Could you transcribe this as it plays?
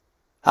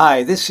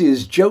Hi, this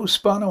is Joe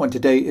Spano, and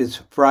today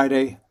is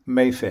Friday,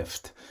 May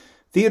 5th.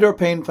 Theodore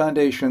Payne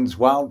Foundation's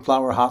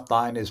Wildflower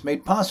Hotline is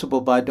made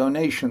possible by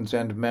donations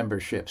and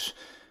memberships.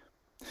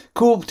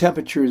 Cool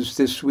temperatures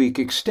this week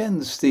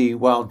extends the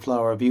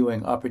wildflower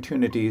viewing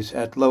opportunities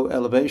at low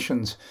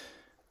elevations.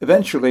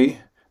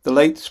 Eventually, the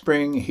late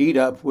spring heat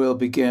up will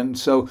begin,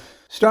 so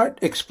start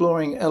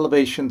exploring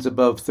elevations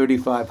above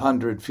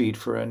 3,500 feet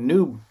for a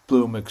new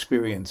bloom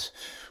experience.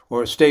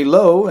 Or stay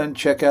low and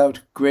check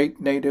out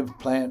great native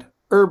plant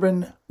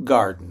urban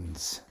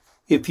gardens.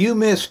 If you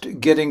missed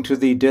getting to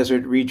the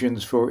desert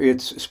regions for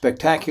its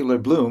spectacular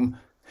bloom,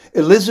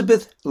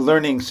 Elizabeth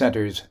Learning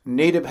Center's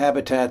native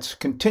habitats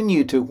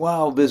continue to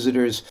wow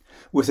visitors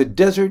with a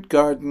desert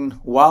garden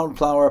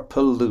wildflower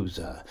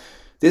palooza.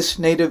 This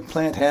native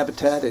plant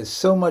habitat is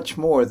so much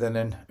more than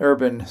an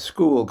urban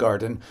school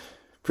garden.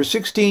 For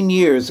 16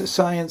 years,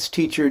 science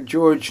teacher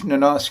George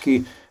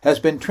Nanoski has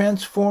been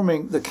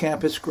transforming the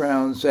campus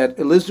grounds at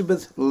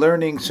Elizabeth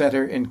Learning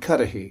Center in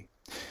Cudahy.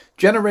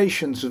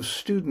 Generations of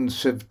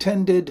students have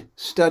tended,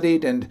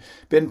 studied, and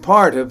been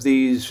part of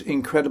these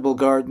incredible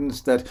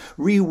gardens that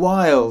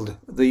rewild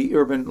the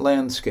urban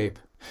landscape.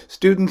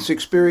 Students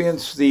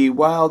experience the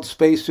wild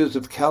spaces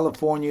of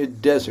California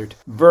desert,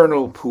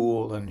 vernal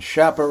pool, and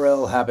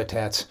chaparral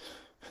habitats.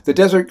 The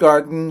desert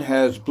garden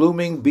has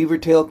blooming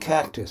beavertail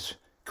cactus,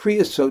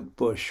 creosote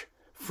bush,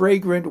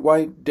 fragrant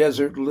white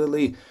desert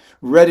lily,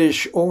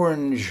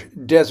 reddish-orange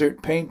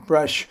desert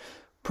paintbrush,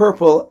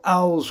 purple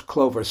owl's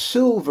clover,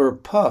 silver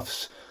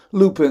puffs,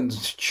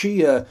 lupins,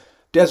 chia,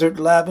 desert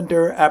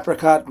lavender,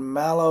 apricot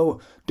mallow,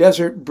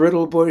 desert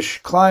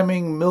brittlebush,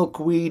 climbing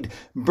milkweed,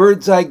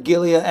 bird's eye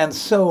gilia, and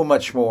so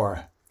much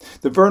more.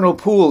 The Vernal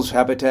Pools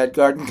Habitat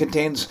Garden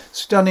contains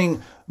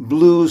stunning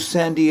blue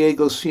San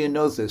Diego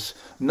ceanothus,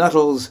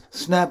 Nuttall's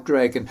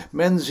snapdragon,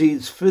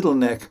 Menzies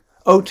fiddleneck,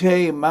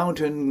 Otay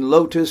mountain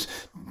lotus,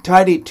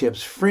 tidy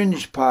tips,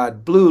 fringe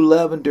pod, blue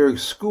lavender,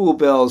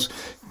 schoolbells,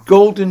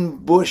 golden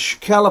bush,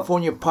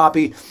 California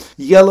poppy,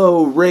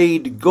 yellow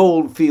rayed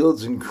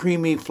goldfields, and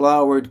creamy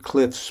flowered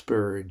cliff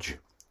spurge.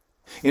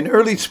 In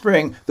early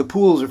spring, the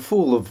pools are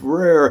full of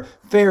rare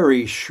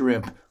fairy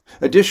shrimp.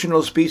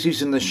 Additional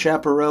species in the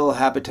chaparral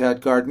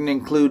habitat garden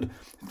include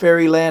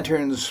fairy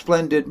lanterns,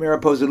 splendid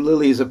Mariposa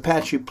lilies,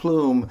 Apache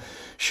plume,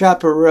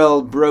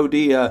 chaparral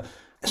brodia,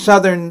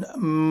 southern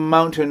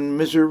mountain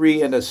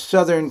misery, and a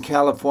southern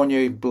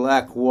California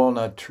black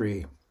walnut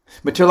tree.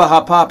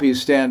 Matilaha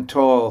poppies stand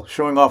tall,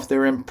 showing off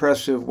their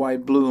impressive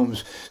white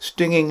blooms.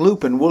 Stinging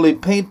lupin, woolly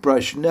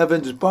paintbrush,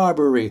 Nevin's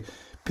barberry,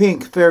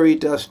 pink fairy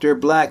duster,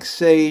 black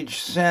sage,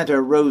 Santa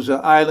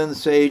Rosa island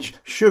sage,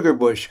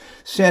 sugarbush,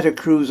 Santa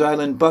Cruz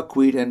Island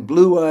buckwheat, and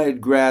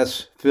blue-eyed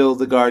grass fill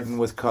the garden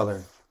with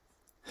color.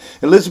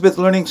 Elizabeth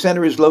Learning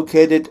Center is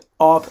located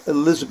off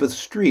Elizabeth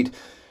Street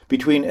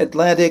between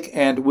Atlantic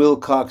and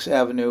Wilcox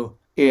Avenue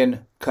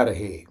in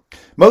Cudahy.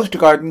 Most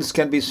gardens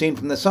can be seen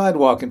from the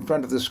sidewalk in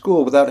front of the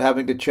school without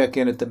having to check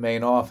in at the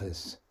main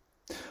office.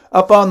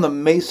 Up on the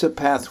mesa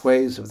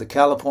pathways of the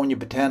California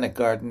Botanic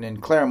Garden in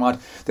Claremont,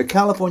 the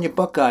California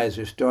buckeyes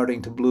are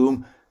starting to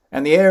bloom,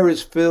 and the air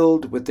is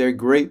filled with their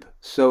grape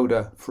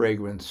soda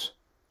fragrance.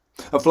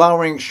 A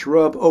flowering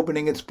shrub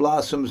opening its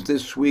blossoms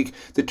this week,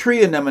 the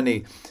tree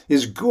anemone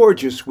is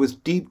gorgeous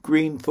with deep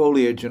green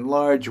foliage and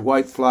large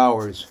white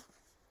flowers.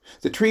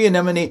 The tree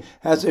anemone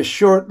has a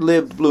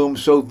short-lived bloom,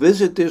 so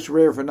visit this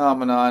rare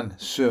phenomenon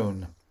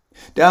soon.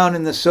 Down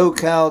in the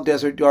SoCal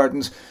Desert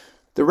Gardens,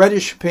 the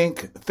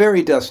reddish-pink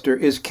fairy duster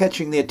is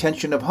catching the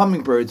attention of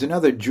hummingbirds and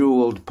other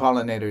jeweled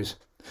pollinators.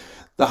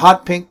 The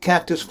hot pink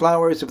cactus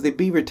flowers of the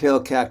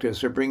beavertail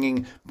cactus are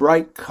bringing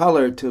bright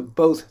color to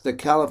both the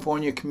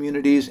California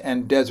communities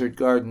and desert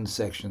garden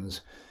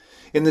sections.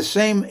 In the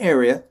same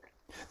area,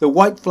 the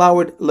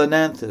white-flowered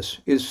Linanthus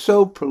is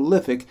so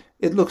prolific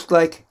it looks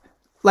like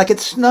it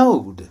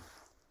snowed.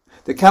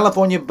 The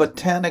California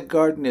Botanic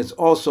Garden is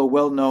also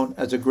well known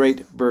as a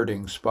great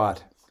birding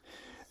spot.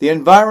 The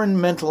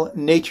Environmental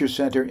Nature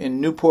Center in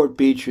Newport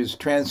Beach is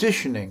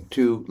transitioning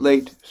to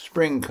late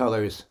spring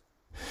colors.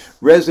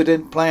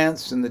 Resident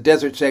plants in the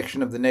desert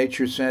section of the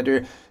Nature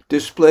Center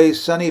display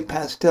sunny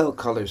pastel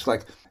colors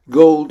like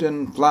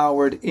golden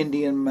flowered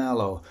Indian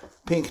mallow,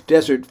 pink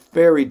desert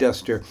fairy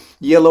duster,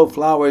 yellow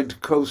flowered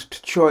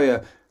coast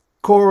cholla,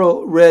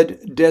 coral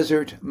red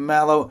desert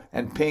mallow,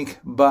 and pink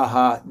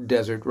Baja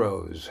desert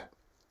rose.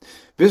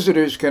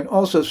 Visitors can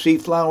also see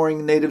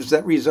flowering natives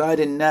that reside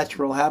in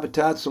natural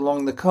habitats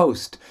along the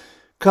coast.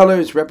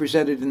 Colors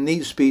represented in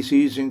these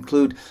species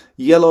include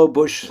yellow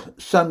bush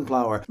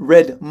sunflower,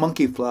 red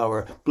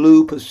monkeyflower,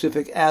 blue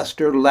Pacific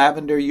aster,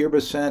 lavender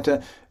yerba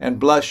santa, and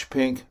blush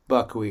pink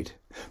buckwheat.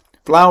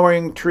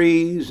 Flowering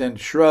trees and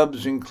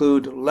shrubs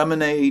include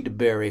lemonade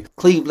berry,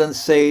 Cleveland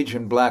sage,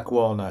 and black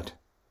walnut.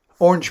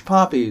 Orange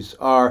poppies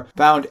are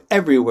found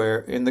everywhere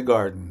in the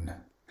garden.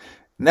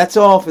 And that's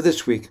all for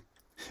this week.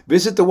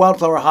 Visit the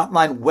Wildflower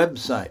Hotline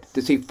website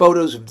to see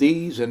photos of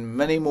these and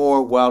many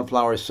more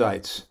wildflower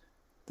sites.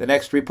 The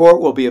next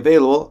report will be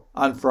available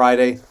on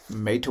Friday,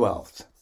 May 12th.